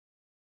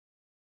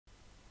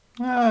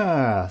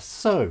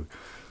So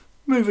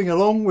moving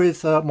along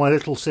with my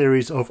little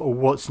series of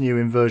what's new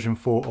in version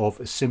 4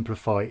 of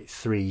Simplify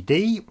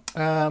 3D,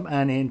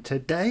 and in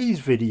today's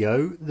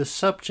video the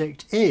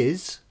subject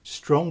is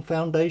strong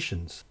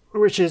foundations,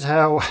 which is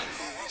how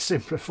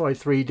Simplify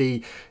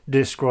 3D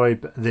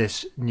describe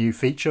this new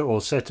feature or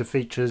set of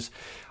features.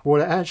 What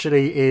it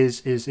actually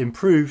is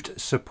improved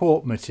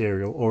support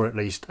material, or at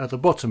least at the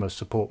bottom of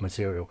support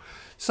material.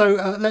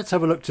 So let's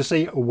have a look to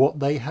see what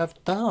they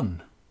have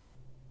done.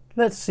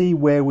 Let's see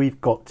where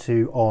we've got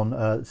to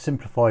on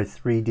Simplify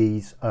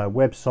 3D's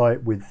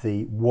website with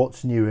the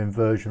What's New in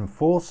version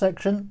 4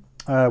 section.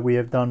 We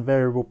have done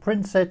variable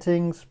print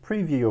settings,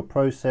 preview your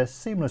process,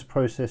 seamless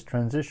process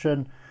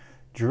transition,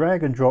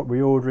 drag and drop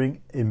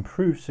reordering,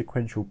 improved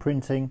sequential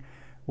printing.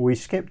 We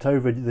skipped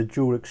over the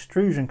dual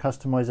extrusion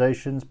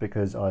customizations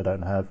because I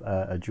don't have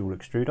a dual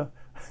extruder.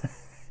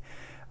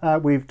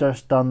 We've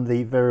just done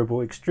the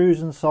variable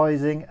extrusion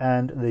sizing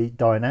and the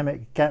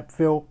dynamic gap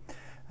fill.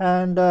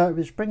 And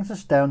which brings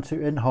us down to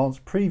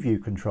enhanced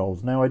preview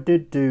controls. Now I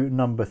did do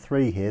number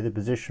 3 here, the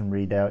position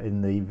readout,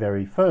 in the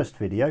very first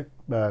video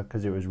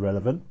because it was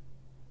relevant.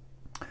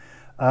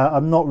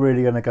 I'm not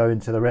really going to go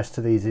into the rest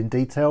of these in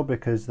detail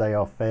because they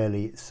are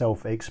fairly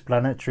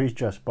self-explanatory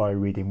just by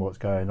reading what's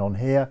going on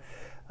here.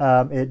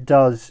 It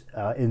does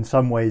in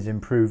some ways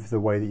improve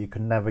the way that you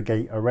can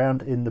navigate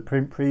around in the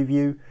print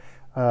preview.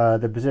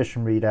 The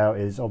position readout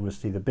is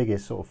obviously the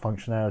biggest sort of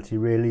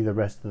functionality really, the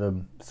rest of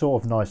them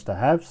sort of nice to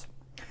haves.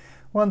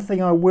 One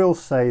thing I will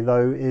say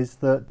though is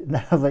that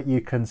now that you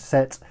can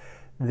set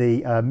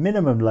the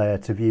minimum layer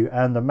to view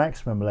and the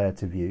maximum layer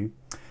to view,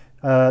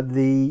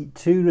 the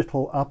two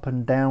little up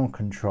and down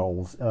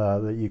controls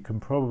that you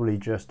can probably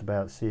just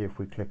about see if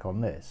we click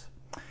on this.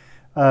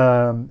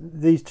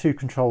 These two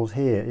controls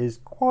here is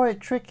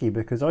quite tricky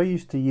because I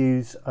used to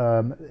use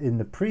in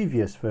the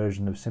previous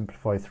version of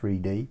Simplify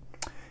 3D,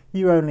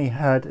 you only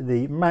had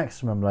the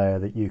maximum layer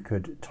that you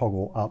could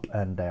toggle up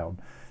and down.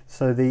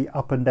 So the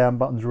up and down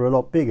buttons were a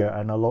lot bigger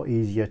and a lot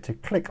easier to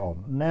click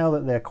on. Now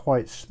that they're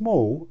quite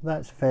small,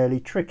 that's fairly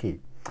tricky.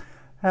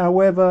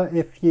 However,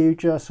 if you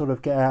just sort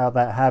of get out of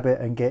that habit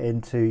and get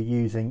into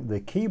using the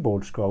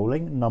keyboard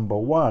scrolling, number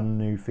 1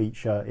 new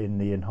feature in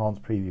the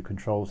enhanced preview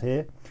controls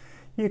here,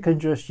 you can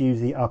just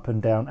use the up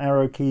and down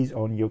arrow keys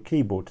on your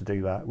keyboard to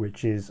do that,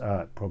 which is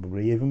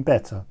probably even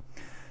better.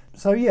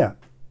 So yeah,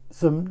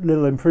 some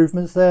little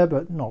improvements there,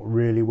 but not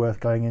really worth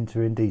going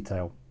into in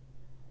detail.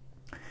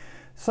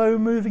 So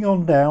moving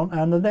on down,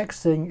 and the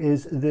next thing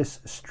is this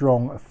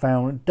strong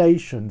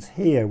foundations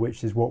here,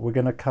 which is what we're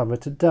going to cover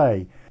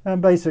today.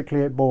 And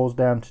basically it boils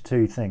down to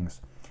two things.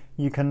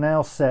 You can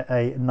now set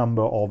a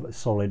number of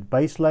solid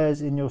base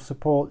layers in your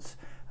supports,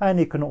 and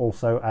you can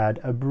also add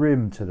a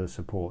brim to the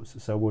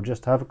supports. So we'll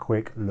just have a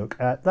quick look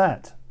at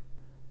that.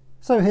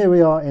 So here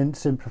we are in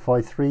Simplify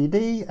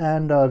 3D,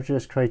 and I've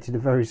just created a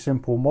very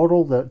simple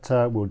model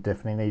that will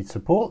definitely need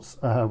supports.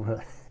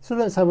 So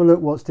let's have a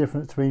look what's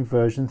different between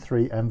version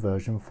 3 and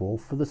version 4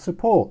 for the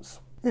supports.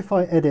 If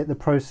I edit the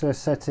process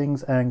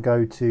settings and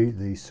go to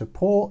the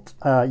support,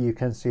 you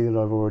can see that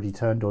I've already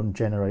turned on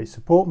generate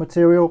support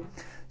material.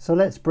 So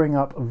let's bring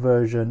up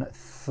version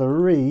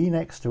 3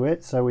 next to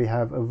it. So we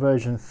have a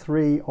version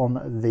 3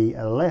 on the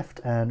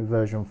left and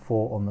version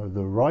 4 on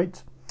the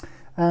right.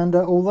 And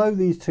although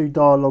these two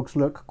dialogues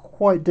look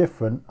quite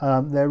different,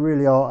 there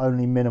really are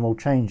only minimal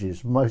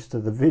changes. Most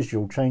of the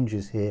visual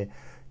changes here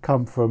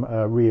come from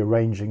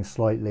rearranging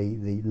slightly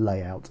the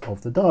layout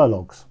of the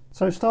dialogues.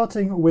 So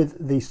starting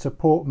with the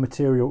support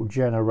material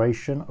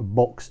generation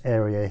box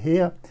area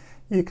here,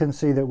 you can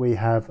see that we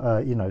have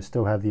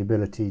still have the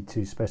ability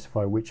to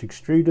specify which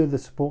extruder the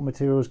support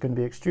material is going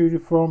to be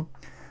extruded from.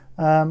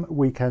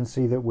 We can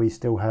see that we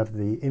still have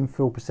the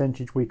infill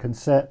percentage we can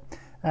set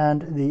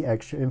and the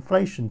extra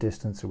inflation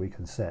distance that we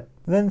can set.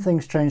 Then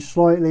things change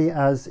slightly,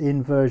 as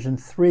in version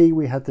 3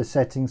 we had the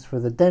settings for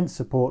the dense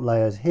support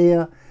layers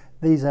here.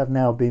 These have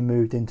now been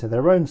moved into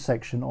their own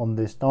section on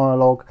this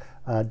dialog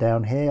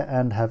down here,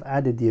 and have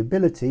added the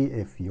ability,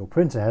 if your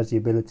printer has the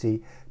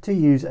ability, to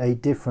use a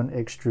different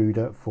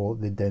extruder for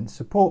the dense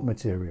support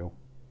material.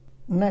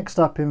 Next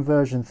up in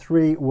version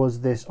 3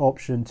 was this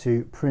option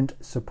to print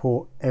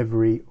support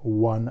every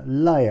one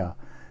layer.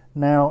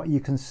 Now you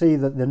can see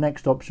that the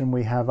next option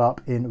we have up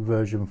in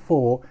version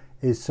 4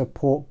 is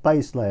support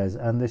base layers,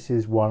 and this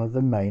is one of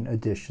the main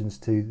additions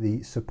to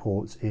the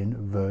supports in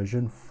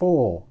version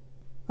 4.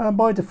 And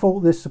by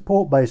default this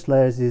support base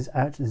layers is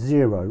at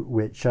 0,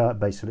 which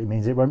basically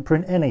means it won't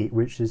print any,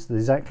 which is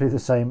exactly the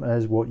same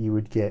as what you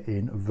would get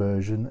in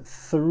version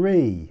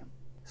 3.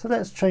 So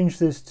let's change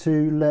this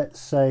to, let's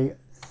say,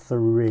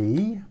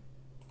 3.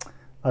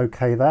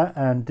 OK that,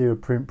 and do a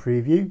print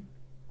preview.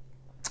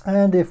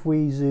 And if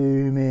we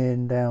zoom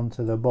in down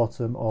to the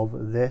bottom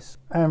of this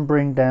and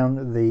bring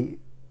down the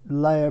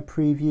layer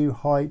preview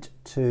height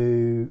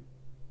to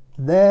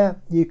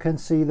there, you can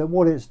see that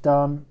what it's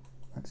done,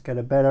 let's get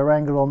a better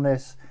angle on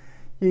this,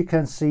 you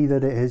can see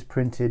that it has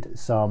printed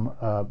some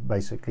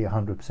basically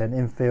 100%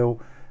 infill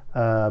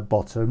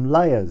bottom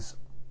layers.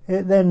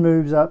 It then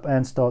moves up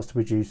and starts to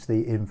produce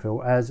the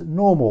infill as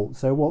normal.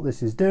 So what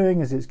this is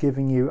doing is it's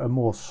giving you a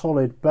more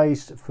solid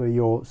base for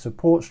your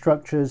support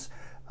structures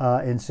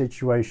in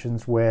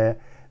situations where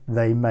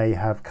they may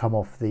have come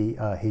off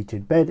the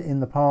heated bed in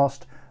the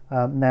past.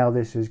 Now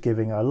this is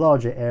giving a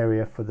larger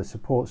area for the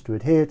supports to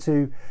adhere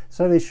to,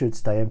 so they should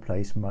stay in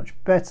place much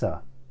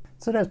better.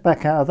 So let's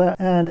back out of that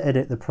and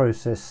edit the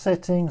process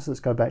settings. Let's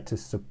go back to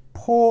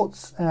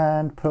supports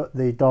and put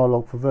the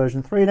dialog for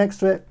version 3 next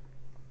to it.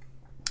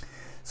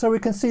 So we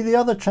can see the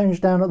other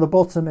change down at the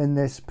bottom in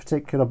this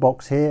particular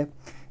box here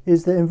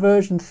is that in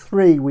version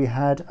 3 we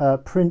had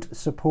print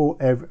support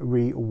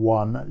every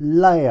 1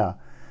 layer.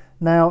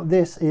 Now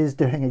this is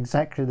doing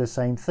exactly the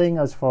same thing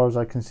as far as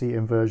I can see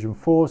in version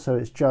 4, so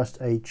it's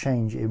just a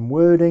change in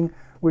wording,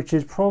 which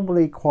is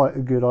probably quite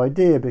a good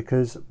idea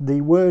because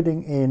the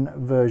wording in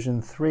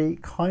version 3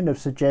 kind of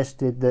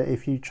suggested that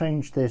if you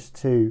change this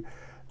to,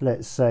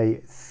 let's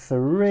say,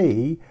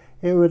 3,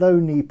 it would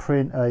only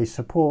print a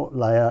support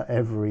layer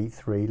every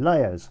 3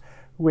 layers,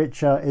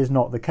 which is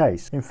not the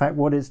case. In fact,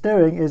 what it's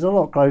doing is a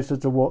lot closer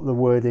to what the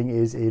wording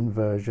is in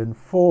version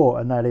 4,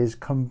 and that is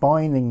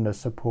combining the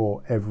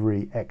support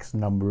every X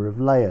number of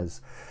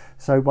layers.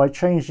 So by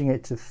changing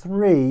it to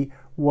 3,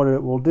 what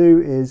it will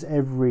do is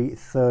every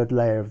 3rd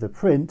layer of the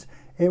print,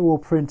 it will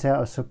print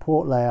out a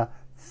support layer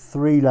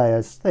 3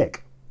 layers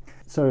thick.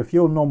 So if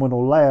your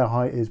nominal layer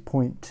height is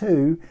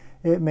 0.2,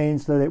 it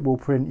means that it will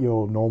print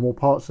your normal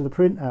parts of the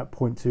print at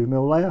 0.2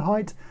 mm layer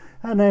height,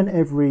 and then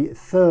every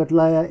 3rd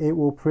layer it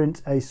will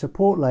print a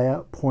support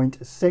layer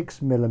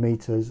 0.6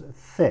 millimeters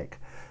thick.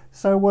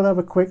 So we'll have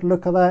a quick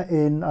look at that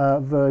in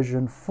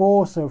version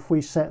 4. So if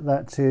we set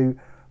that to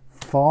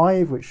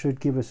 5, which should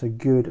give us a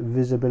good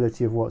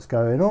visibility of what's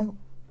going on,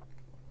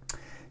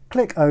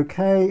 click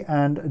OK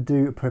and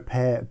do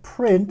prepare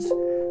print,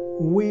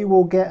 we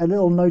will get a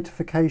little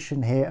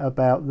notification here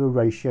about the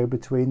ratio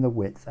between the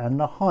width and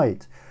the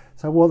height.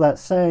 So what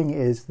that's saying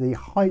is the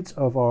height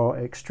of our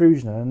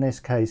extrusion, and in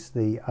this case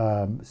the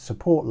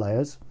support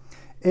layers,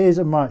 is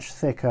much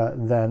thicker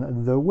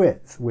than the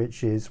width,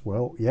 which is,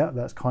 well, yeah,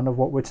 that's kind of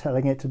what we're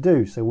telling it to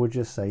do. So we'll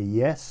just say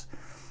yes.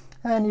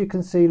 And you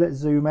can see, let's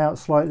zoom out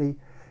slightly,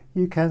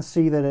 you can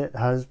see that it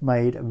has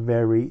made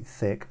very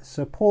thick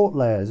support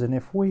layers. And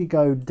if we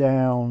go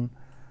down,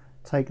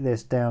 take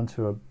this down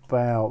to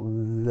about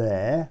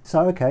there.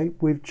 So, okay,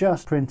 we've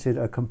just printed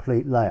a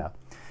complete layer.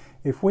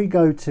 If we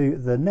go to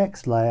the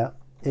next layer,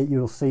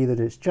 you'll see that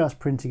it's just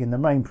printing in the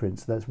main print.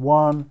 So that's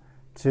 1,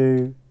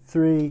 2,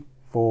 3,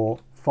 4,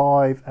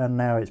 5, and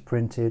now it's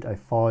printed a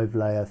 5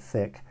 layer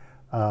thick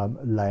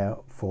layer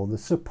for the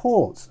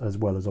supports, as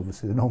well as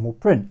obviously the normal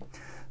print.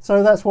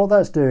 So that's what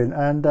that's doing,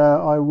 and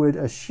I would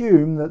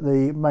assume that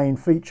the main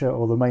feature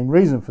or the main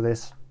reason for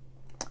this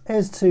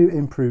is to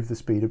improve the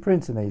speed of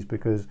printing these,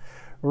 because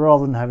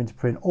rather than having to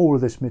print all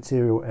of this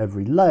material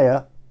every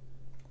layer,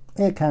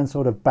 it can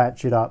sort of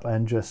batch it up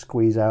and just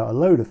squeeze out a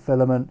load of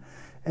filament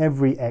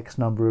every X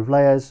number of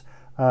layers,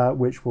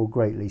 which will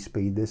greatly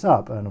speed this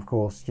up. And of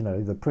course, you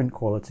know, the print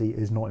quality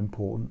is not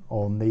important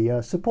on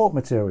the support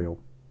material.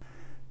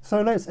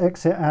 So let's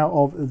exit out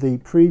of the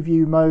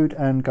preview mode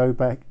and go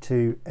back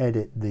to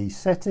edit the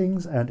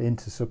settings and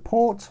into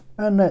support,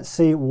 and let's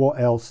see what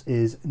else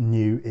is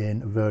new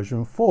in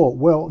version 4.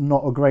 Well,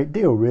 not a great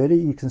deal really.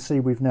 You can see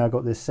we've now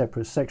got this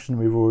separate section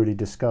we've already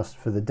discussed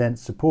for the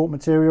dense support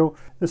material.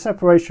 The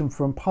separation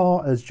from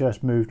part has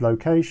just moved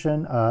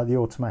location, the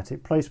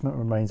automatic placement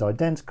remains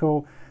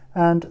identical,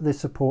 and the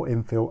support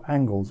infill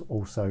angles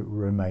also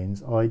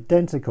remains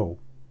identical.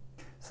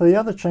 So the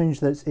other change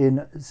that's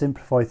in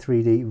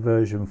Simplify3D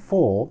version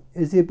 4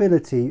 is the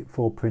ability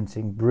for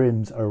printing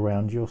brims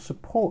around your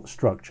support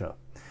structure.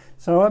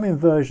 So I'm in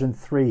version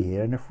 3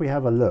 here, and if we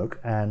have a look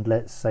and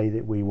let's say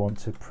that we want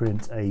to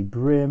print a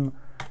brim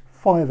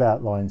 5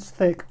 outlines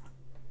thick,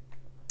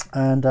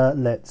 and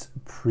let's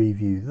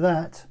preview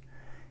that,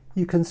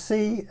 you can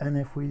see, and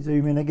if we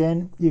zoom in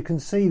again, you can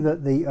see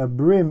that the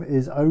brim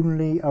is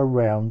only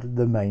around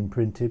the main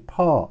printed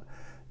part.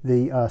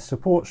 The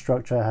support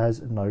structure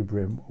has no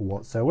brim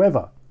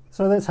whatsoever.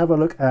 So let's have a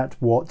look at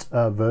what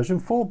version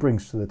 4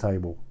 brings to the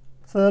table.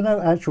 So there are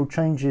no actual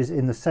changes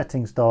in the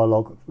settings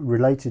dialog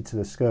related to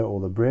the skirt or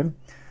the brim,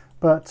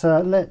 but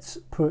let's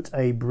put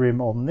a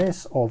brim on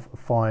this of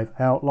 5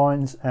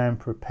 outlines and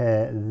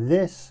prepare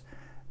this,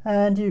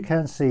 and you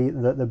can see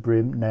that the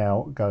brim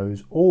now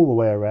goes all the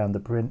way around the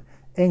print,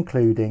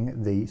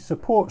 including the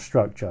support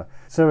structure.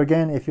 So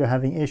again, if you're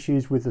having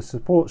issues with the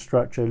support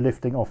structure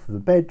lifting off the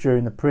bed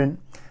during the print,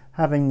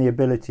 having the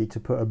ability to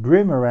put a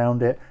brim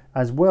around it,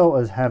 as well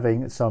as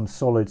having some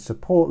solid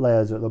support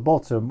layers at the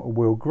bottom,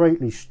 will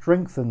greatly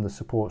strengthen the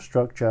support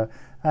structure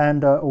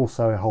and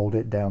also hold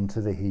it down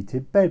to the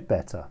heated bed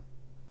better.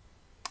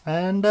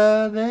 And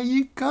there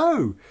you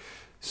go.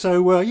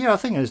 So yeah, I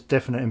think there's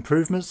definite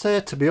improvements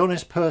there. To be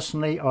honest,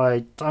 personally,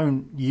 I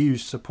don't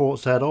use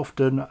supports that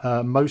often,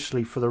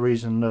 mostly for the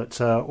reason that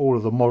all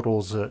of the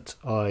models that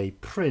I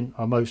print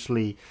are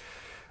mostly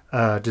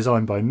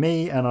designed by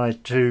me, and I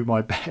do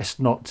my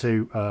best not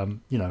to,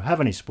 you know, have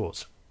any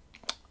supports.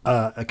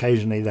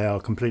 Occasionally they are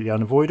completely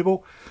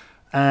unavoidable.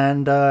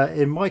 And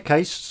in my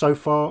case so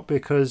far,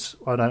 because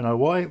I don't know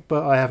why,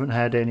 but I haven't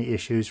had any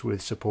issues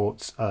with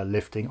supports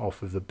lifting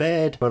off of the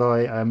bed. But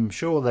I am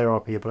sure there are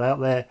people out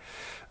there,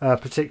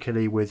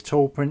 particularly with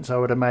tall prints, I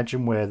would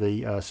imagine, where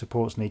the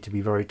supports need to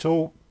be very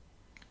tall,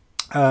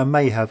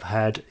 may have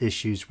had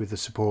issues with the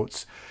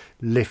supports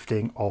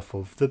lifting off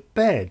of the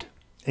bed,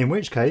 in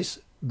which case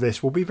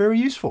this will be very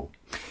useful.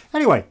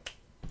 Anyway,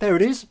 there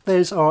it is.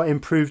 There's our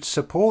improved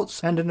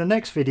supports, and in the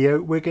next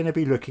video we're going to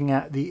be looking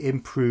at the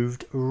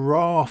improved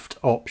raft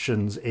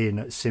options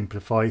in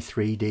Simplify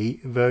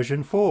 3D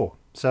version 4.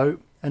 So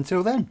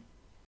until then.